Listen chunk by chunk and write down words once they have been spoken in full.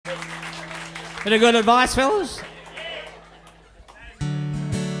Bit of good advice, fellas?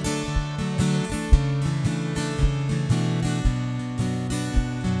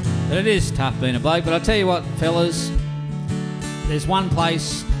 But it is tough being a bloke, but I'll tell you what, fellas, there's one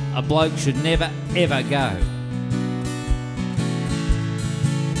place a bloke should never, ever go.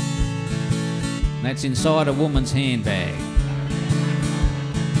 And that's inside a woman's handbag.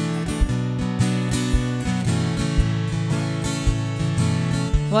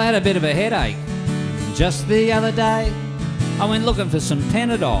 Well, I had a bit of a headache. Just the other day, I went looking for some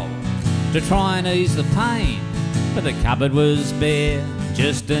Panadol to try and ease the pain, but the cupboard was bare,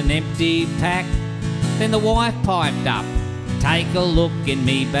 just an empty pack. Then the wife piped up, "Take a look in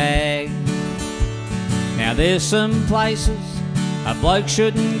me bag." Now there's some places a bloke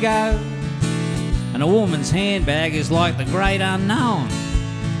shouldn't go, and a woman's handbag is like the great unknown.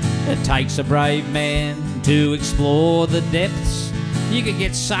 It takes a brave man to explore the depths. You could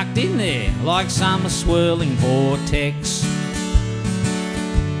get sucked in there like some swirling vortex.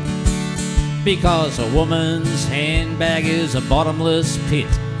 Because a woman's handbag is a bottomless pit,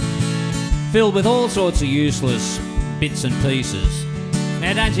 filled with all sorts of useless bits and pieces.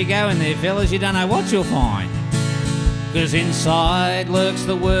 Now don't you go in there, fellas, you don't know what you'll find. 'Cause inside lurks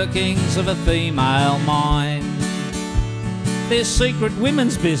the workings of a female mind. There's secret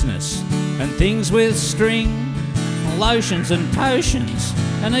women's business and things with string, lotions and potions,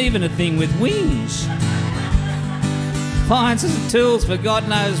 and even a thing with wings. Appliances and tools for God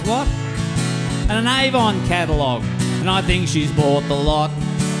knows what, and an Avon catalogue, and I think she's bought the lot.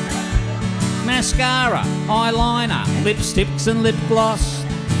 Mascara, eyeliner, lipsticks and lip gloss.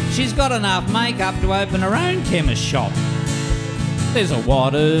 She's got enough makeup to open her own chemist shop. There's a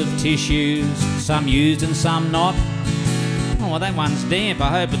wad of tissues, some used and some not. Oh, well, that one's damp. I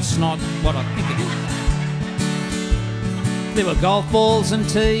hope it's not what I think it is. There were golf balls and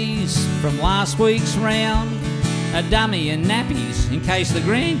tees from last week's round, a dummy and nappies in case the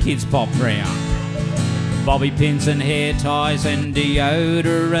grandkids pop round, bobby pins and hair ties and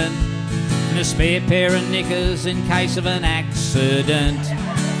deodorant, and a spare pair of knickers in case of an accident.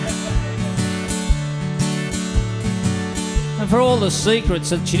 And for all the secrets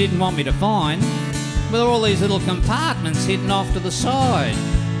that she didn't want me to find, with all these little compartments hidden off to the side,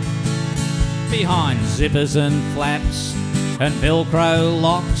 behind zippers and flaps and Velcro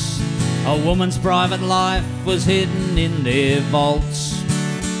locks, a woman's private life was hidden in their vaults.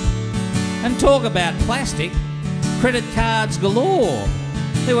 And talk about plastic, credit cards galore.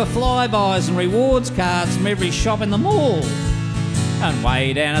 There were flybys and rewards cards from every shop in the mall. And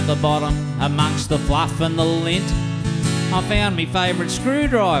way down at the bottom, amongst the fluff and the lint, I found me favourite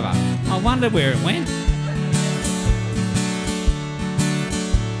screwdriver. I wondered where it went.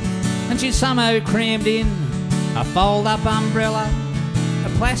 And she somehow crammed in a fold-up umbrella, a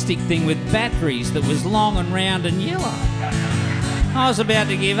plastic thing with batteries that was long and round and yellow. I was about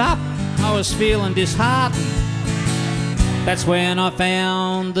to give up. I was feeling disheartened. That's when I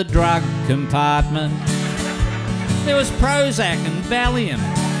found the drug compartment. There was Prozac and Valium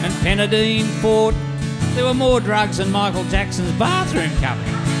and Penadine Fort. There were more drugs than Michael Jackson's bathroom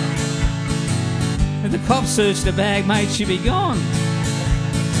cupboard. If the cops searched the bag, mate, she'd be gone.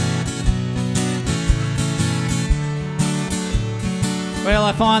 Well,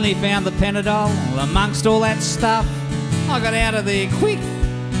 I finally found the Panadol. Amongst all that stuff, I got out of there quick,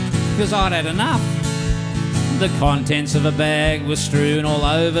 because I'd had enough. The contents of a bag were strewn all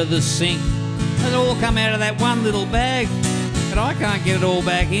over the sink. It all come out of that one little bag, but I can't get it all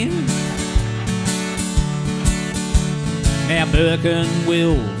back in. Now Burke and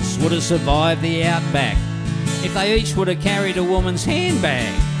Wills would have survived the outback if they each would have carried a woman's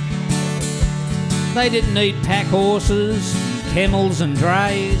handbag. They didn't need pack horses, camels and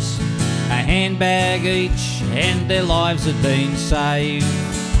drays, a handbag each, and their lives had been saved.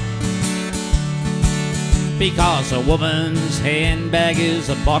 Because a woman's handbag is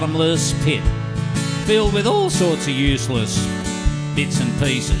a bottomless pit, filled with all sorts of useless bits and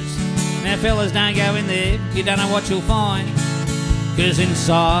pieces. Now fellas, don't go in there, you don't know what you'll find, 'cause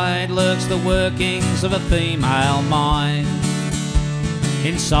inside lurks the workings of a female mind.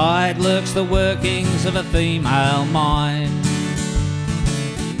 Inside lurks the workings of a female mind.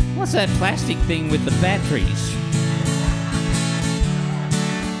 What's that plastic thing with the batteries?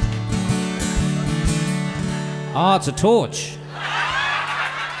 Oh, it's a torch.